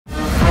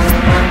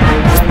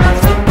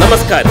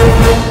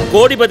നമസ്കാരം.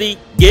 കോടിപതി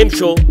game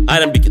show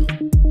ആരംഭിക്കുന്നു.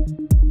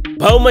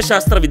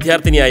 ഭൗമശാസ്ത്ര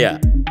വിദ്യാർത്ഥിനിയായ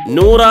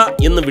നൂറ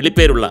എന്ന്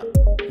വിളിപ്പേരുള്ള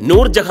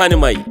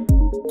നൂർജഹാനുമായി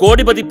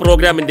കോടിപതി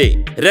പ്രോഗ്രാമിന്റെ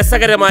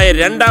രസകരമായ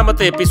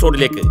രണ്ടാമത്തെ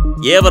എപ്പിസോഡിലേക്ക്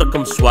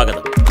ഏവർക്കും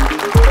സ്വാഗതം.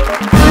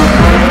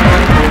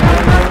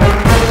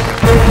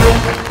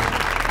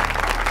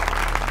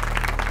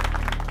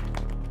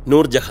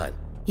 നൂർജഹാൻ,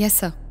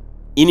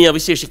 ഇനി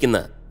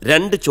അവശേഷിക്കുന്ന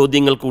 2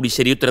 ചോദ്യങ്ങൾ കൂടി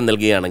ശരിയുത്തരം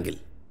നൽകുകയാണെങ്കിൽ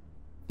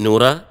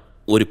നൂറ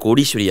ഒരു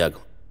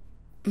കോടീശ്വരിയാകും.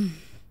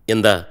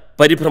 എന്താ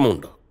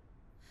പരിഭ്രമമുണ്ടോ?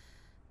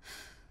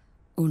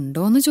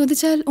 ഉണ്ടോന്ന്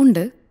ചോദിച്ചാൽ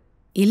ഉണ്ട്,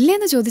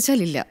 ഇല്ലെന്ന് ചോദിച്ചാൽ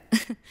ഇല്ല.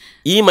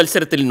 ഈ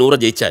മത്സരത്തിൽ നൂറ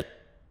ജയിച്ചാൽ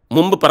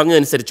മുമ്പ്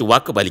പറഞ്ഞതനുസരിച്ച്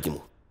വാക്ക്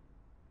പാലിക്കുമോ?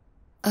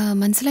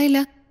 മനസ്സിലായില്ല.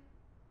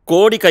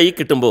 കോടി കൈ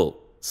കിട്ടുമ്പോൾ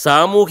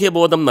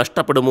സാമൂഹ്യബോധം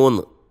നഷ്ടപ്പെടുമോ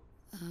എന്ന്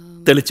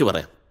തെളിച്ചു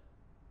പറയാം.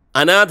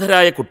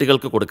 അനാഥരായ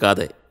കുട്ടികൾക്ക്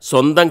കൊടുക്കാതെ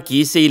സ്വന്തം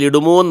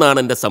കീശയിലിടുമോ എന്നാണ്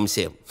എന്റെ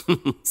സംശയം.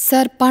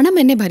 സർ, പണം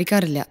എന്നെ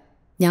ഭരിക്കാറില്ല,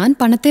 ഞാൻ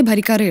പണത്തെ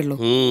ഭരിക്കാറേ ഉള്ളൂ.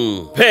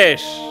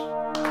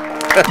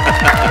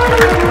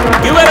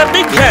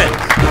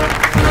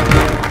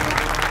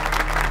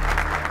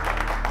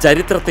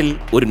 ചരിത്രത്തിൽ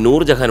ഒരു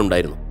നൂർജഹാൻ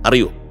ഉണ്ടായിരുന്നു,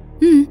 അറിയോ?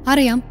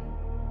 അറിയാം.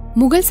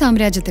 മുഗൾ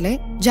സാമ്രാജ്യത്തിലെ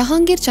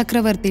ജഹാംഗീർ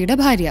ചക്രവർത്തിയുടെ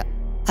ഭാര്യ,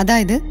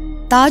 അതായത്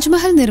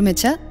താജ്മഹൽ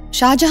നിർമ്മിച്ച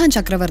ഷാജഹാൻ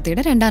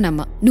ചക്രവർത്തിയുടെ 2ാം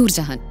അമ്മ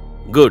നൂർജഹാൻ.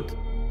 ഗുഡ്.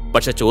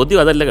 പക്ഷെ ചോദ്യം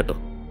അതല്ല കേട്ടോ.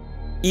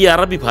 ഈ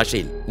അറബി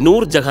ഭാഷയിൽ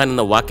നൂർജഹാൻ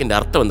എന്ന വാക്കിന്റെ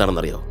അർത്ഥം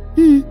എന്താണെന്നറിയോ?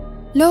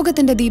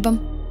 ലോകത്തിന്റെ ദീപം.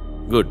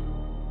 ഗുഡ്.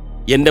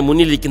 എന്റെ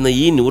മുന്നിലിരിക്കുന്ന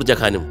ഈ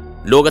നൂർജഹാനും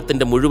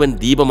ലോകത്തിന്റെ മുഴുവൻ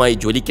ദീപമായി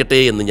ജ്വലിക്കട്ടെ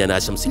എന്ന് ഞാൻ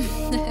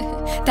ആശംസിക്കുന്നു.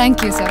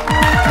 Thank you sir.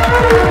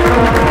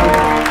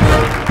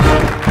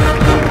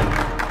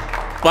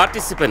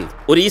 പാർട്ടിസിപ്പന്റ്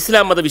ഒരു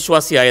ഇസ്ലാം മത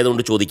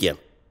വിശ്വാസിയായതുകൊണ്ട്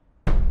ചോദിക്കുകയാണ്,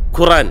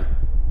 ഖുറാൻ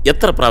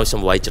എത്ര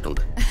പ്രാവശ്യം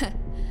വായിച്ചിട്ടുണ്ട്?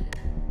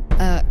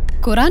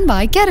 ഖുറാൻ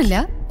വായിക്കാറില്ല,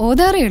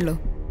 ഓതാറേ ഉള്ളൂ.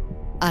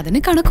 അതിന്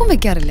കണക്കും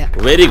വെക്കാറില്ല.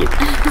 Very good.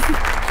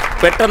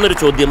 പെട്ടെന്നൊരു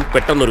ചോദ്യം,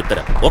 പെട്ടെന്നൊരു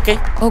ഉത്തരം. ഓക്കെ?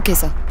 Okay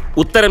sir.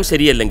 ഉത്തരം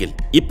ശരിയല്ലെങ്കിൽ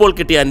ഇപ്പോൾ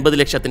കിട്ടിയ 50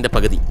 ലക്ഷത്തിന്റെ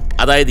പകുതി,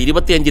 അതായത്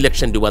 25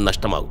 ലക്ഷം രൂപ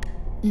നഷ്ടമാകും.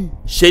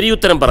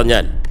 ശരിയുത്തരം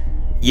പറഞ്ഞാൽ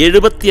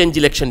 75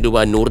 ലക്ഷം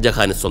രൂപ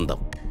നൂർജഹാന് സ്വന്തം.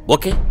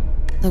 ഓക്കെ?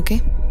 ഓക്കെ.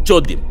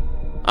 ചോദ്യം: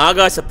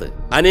 ആകാശത്ത്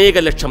അനേക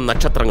ലക്ഷം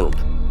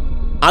നക്ഷത്രങ്ങളുണ്ട്.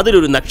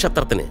 അതിലൊരു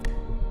നക്ഷത്രത്തിന്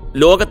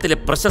ലോകത്തിലെ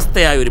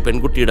പ്രശസ്തയായ ഒരു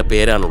പെൺകുട്ടിയുടെ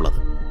പേരാണുള്ളത്.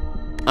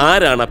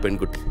 ആരാണ് ആ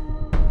പെൺകുട്ടി?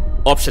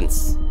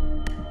 Options: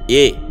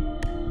 A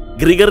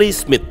Gregory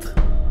Smith,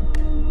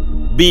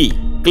 B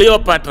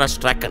Cleopatra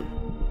സ്ട്രാക്കൺ,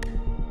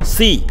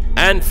 C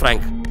an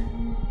Frank,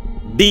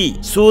 D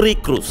സൂറി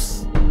cruise.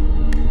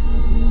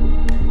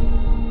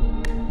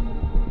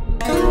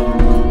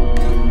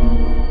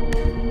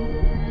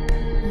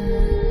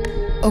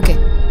 Okay,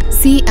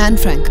 C an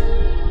Frank.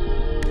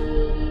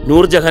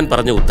 Nurjahan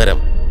പറഞ്ഞ ഉത്തരം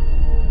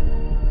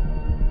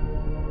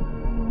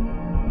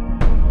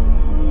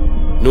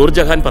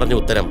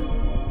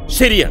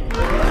ശരിയാണ്.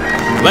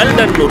 Well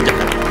done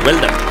Nurjahan, well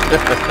done.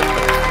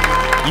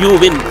 U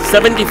win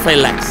 75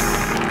 lakhs.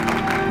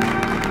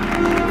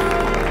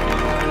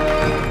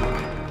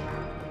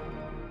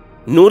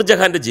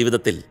 നൂർജഹാന്റെ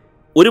ജീവിതത്തിൽ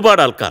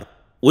ഒരുപാട് ആൾക്കാർ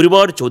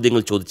ഒരുപാട്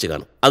ചോദ്യങ്ങൾ ചോദിച്ചു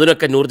കാണും.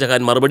 അതിനൊക്കെ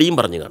നൂർജഹാൻ മറുപടിയും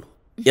പറഞ്ഞു കാണും.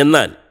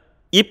 എന്നാൽ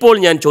ഇപ്പോൾ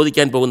ഞാൻ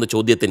ചോദിക്കാൻ പോകുന്ന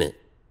ചോദ്യത്തിന്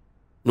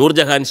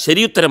നൂർജഹാൻ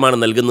ശരിയുത്തരമാണ്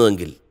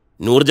നൽകുന്നതെങ്കിൽ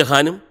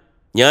നൂർജഹാനും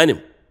ഞാനും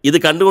ഇത്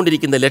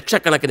കണ്ടുകൊണ്ടിരിക്കുന്ന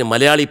ലക്ഷക്കണക്കിന്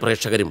മലയാളി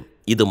പ്രേക്ഷകരും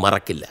ഇത്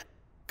മറക്കില്ല.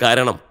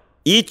 കാരണം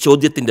ഈ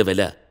ചോദ്യത്തിന്റെ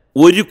വില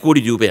 1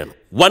 കോടി രൂപയാണ്.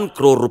 1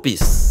 crore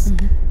rupees.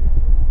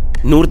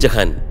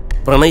 നൂർജഹാൻ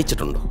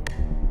പ്രണയിച്ചിട്ടുണ്ടോ?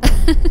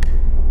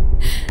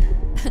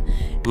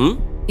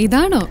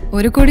 ഇതാണോ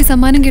 1 കോടി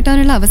സമ്മാനം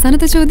കിട്ടാനുള്ള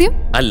അവസാനത്തെ ചോദ്യം?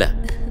 അല്ല,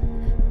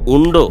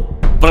 ഉണ്ടോ,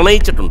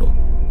 പ്രണയിച്ചിട്ടുണ്ടോ?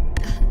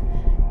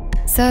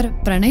 സർ,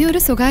 പ്രണയം ഒരു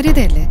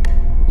സ്വകാര്യതയല്ലേ?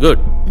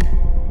 ഗുഡ്.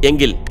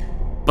 എങ്കിൽ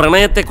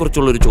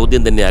പ്രണയത്തെക്കുറിച്ചുള്ള ഒരു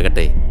ചോദ്യം തന്നെ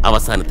ആകട്ടെ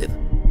അവസാനത്തേത്.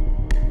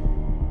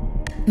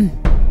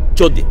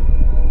 ചോദ്യം: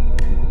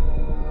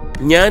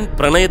 ഞാൻ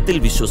പ്രണയത്തിൽ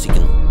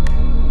വിശ്വസിക്കുന്നു.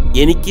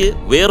 എനിക്ക്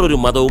വേറൊരു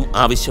മതവും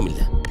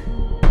ആവശ്യമില്ല.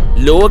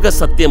 ലോക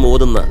സത്യം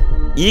ഓതുന്ന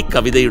ഈ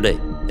കവിതയുടെ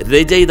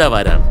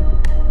രചയിതാവാരാണ്?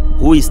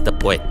 Who is the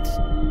poet?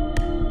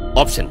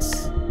 Options: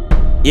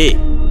 A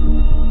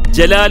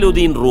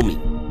Jalaluddin Rumi,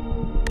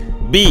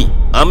 B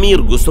Ameer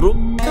Khusrau,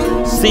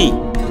 C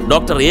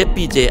doctor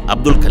APJ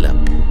Abdul Kalam,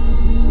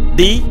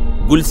 D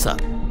Gulzar.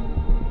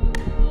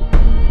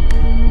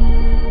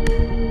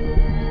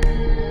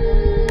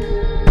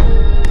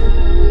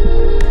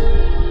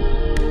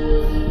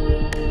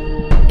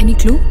 Any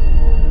clue?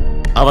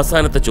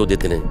 അവസാനത്തെ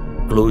ചോദ്യത്തിന്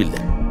ക്ലൂ ഇല്ല.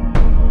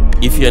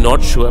 If you are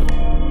not sure,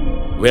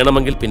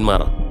 വേണമെങ്കിൽ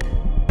പിന്മാറാം.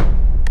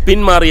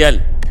 പിന്മാറിയാൽ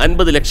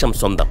 50 ലക്ഷം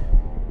സ്വന്തം.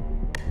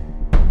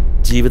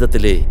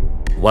 ജീവിതത്തിലെ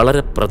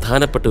വളരെ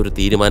പ്രധാനപ്പെട്ട ഒരു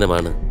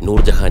തീരുമാനമാണ്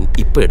നൂർജഹാൻ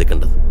ഇപ്പോൾ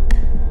എടുക്കേണ്ടത്.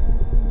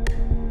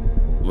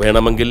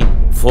 വേണമെങ്കിൽ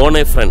ഫോൺ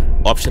എ ഫ്രണ്ട്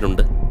ഓപ്ഷൻ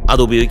ഉണ്ട്,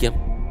 അത് ഉപയോഗിക്കാം.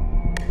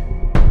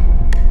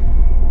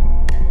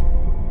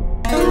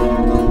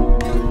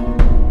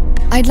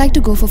 I'd like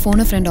to go for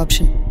phone a friend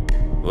option.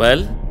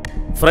 Well,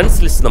 friends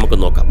list നമുക്ക്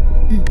നോക്കാം.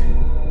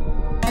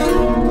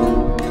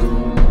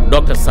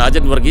 Doctor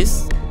Sajan Varghese,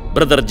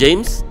 brother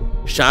James,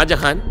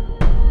 Shah Jahan,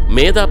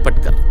 മേധാ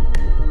പട്കർ.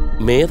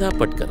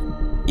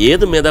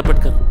 ഏത് മേധാ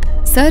Patkar?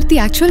 Sir, the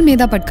actual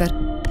Medha Patkar.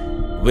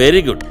 Very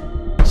good.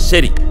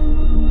 ശരി,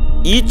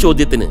 ഈ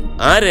ചോദ്യത്തിന്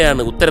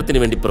ആരെയാണ് ഉത്തരത്തിന്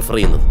വേണ്ടി പ്രിഫർ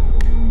ചെയ്യുന്നത്?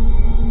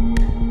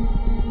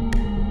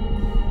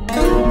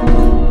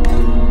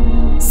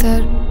 Sir,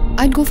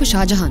 I'd go for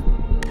Shahjahan.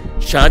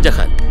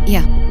 Shah Jahan.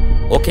 Yeah.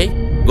 Okay,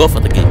 go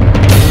for the game.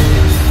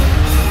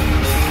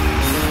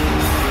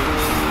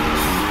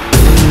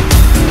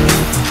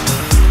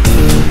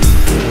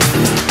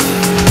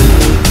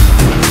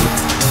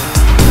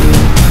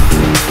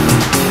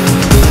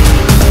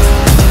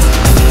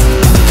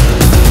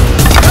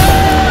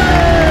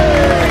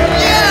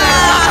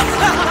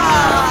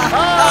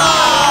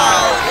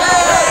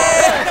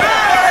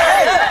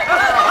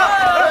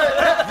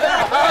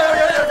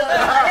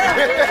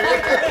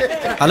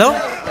 Hello,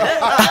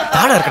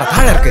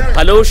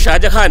 hello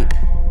Shah Jahan,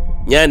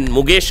 ഞാൻ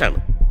മുകേഷ് ആണ്.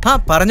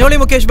 പറഞ്ഞോളി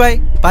മുകേഷ് ഭായ്.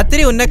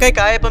 പത്തിരി ഉന്നക്കായ്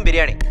കായപ്പം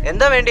ബിരിയാണി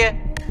എന്താ വേണ്ടിയേ?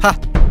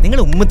 നിങ്ങൾ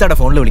ഉമ്മത്താടെ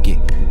ഫോണിൽ വിളിക്കേ.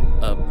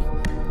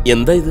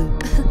 എന്താ ഇത്?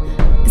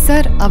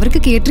 സർ, അവർക്ക്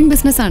കേറ്ററിംഗ്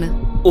ബിസിനസ് ആണ്.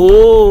 ഓ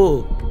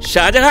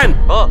ഷാജഹാൻ,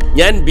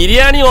 ഞാൻ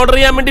ബിരിയാണി ഓർഡർ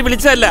ചെയ്യാൻ വേണ്ടി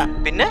വിളിച്ചതല്ല.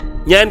 പിന്നെ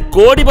ഞാൻ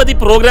കോടിപതി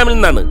പ്രോഗ്രാമിൽ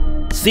നിന്നാണ്.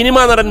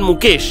 സിനിമാ നടൻ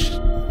മുകേഷ്.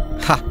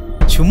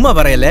 ചുമ്മാ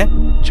പറയല്ലേ?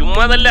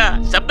 ചുമ്മാതല്ല,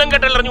 ശബ്ദം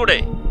കേട്ടറിഞ്ഞൂടെ?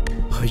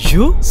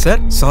 അയ്യോ സർ,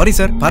 സോറി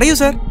സർ, പറയൂ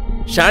സർ.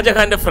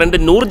 ഷാജഹാന്റെ ഫ്രണ്ട്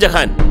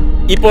നൂർജഹാൻ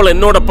ഇപ്പോൾ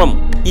എന്നോടൊപ്പം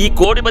ഈ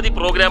കോടിപതി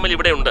പ്രോഗ്രാമിൽ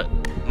ഇവിടെ ഉണ്ട്.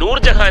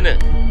 നൂർജഹാന്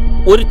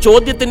ഒരു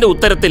ചോദ്യത്തിന്റെ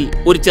ഉത്തരത്തിൽ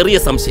ഒരു ചെറിയ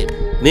സംശയം.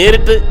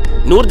 നേരിട്ട്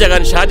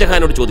നൂർജഹാൻ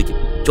ഷാജഹാനോട് ചോദിക്കും.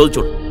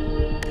 ചോദിച്ചോളൂ.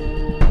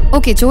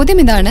 ഓക്കെ, ചോദ്യം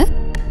ഇതാണ്.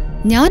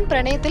 ഞാൻ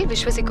പ്രണയത്തിൽ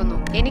വിശ്വസിക്കുന്നു.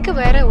 എനിക്ക്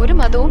വേറെ ഒരു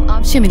മതവും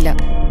ആവശ്യമില്ല.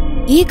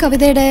 ഈ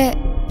കവിതയുടെ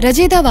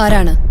രചയിതാവ്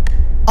ആരാണ്?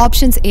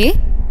 Options A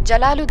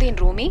Jalaluddin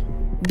Rumi,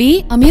 B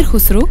Ameer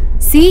Khusrau,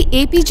 C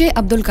APJ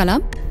Abdul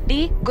Kalam,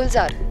 D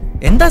Gulzar.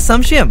 എന്താ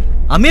സംശയം?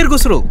 അമീർ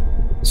ഖുസ്രു.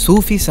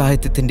 സൂഫി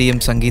സാഹിത്യത്തിന്റെയും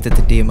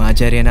സംഗീതത്തിന്റെയും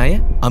ആചാര്യനായ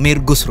അമീർ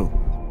ഖുസ്രു.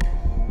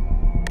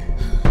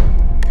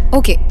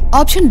 ഓക്കെ,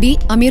 ഓപ്ഷൻ ബി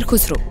അമീർ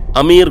ഖുസ്രു.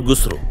 അമീർ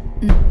ഖുസ്രു.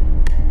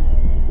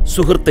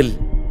 സുഹൃത്തിൽ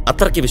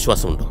അത്രയ്ക്ക്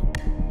വിശ്വാസമുണ്ടോ?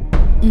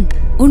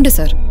 ഉണ്ട്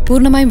സർ,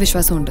 പൂർണ്ണമായും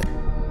വിശ്വാസമുണ്ട്.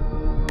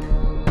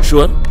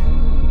 ഷുവർ?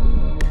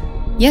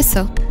 Yes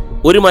sir.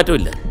 ഒരു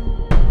മാറ്റമില്ല?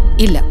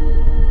 ഇല്ല.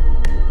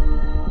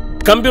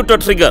 Computer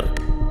trigger.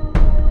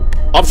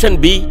 ഓപ്ഷൻ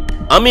ബി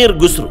അമീർ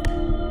ഖുസ്രു.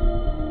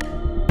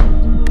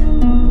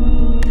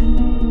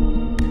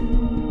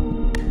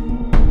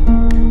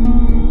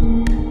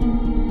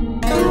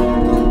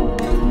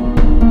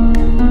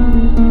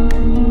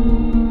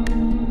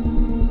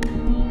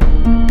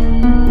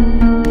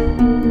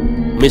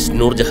 മിസ്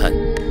നൂർജഹാൻ,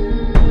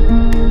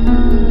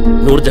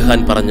 നൂർജഹാൻ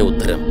പറഞ്ഞ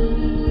ഉത്തരം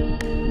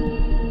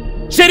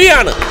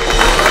ശരിയാണ്.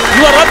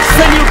 You are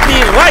absolutely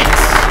right.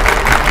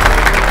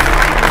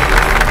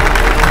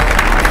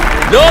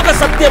 ലോക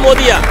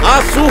സത്യമോദിയ ആ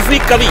സൂഫി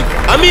കവി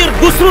അമീർ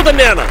ഖുസ്രു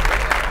തന്നെയാണ്.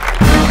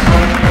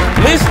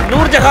 മിസ്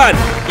നൂർജഹാൻ,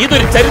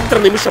 ഇതൊരു ചരിത്ര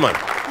നിമിഷമാണ്.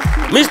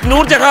 മിസ്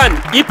നൂർജഹാൻ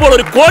ഇപ്പോൾ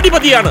ഒരു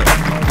കോടിപതിയാണ്.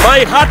 My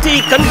hearty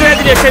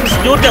congratulations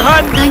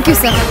Nurjahan. Thank you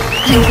sir.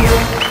 Thank you.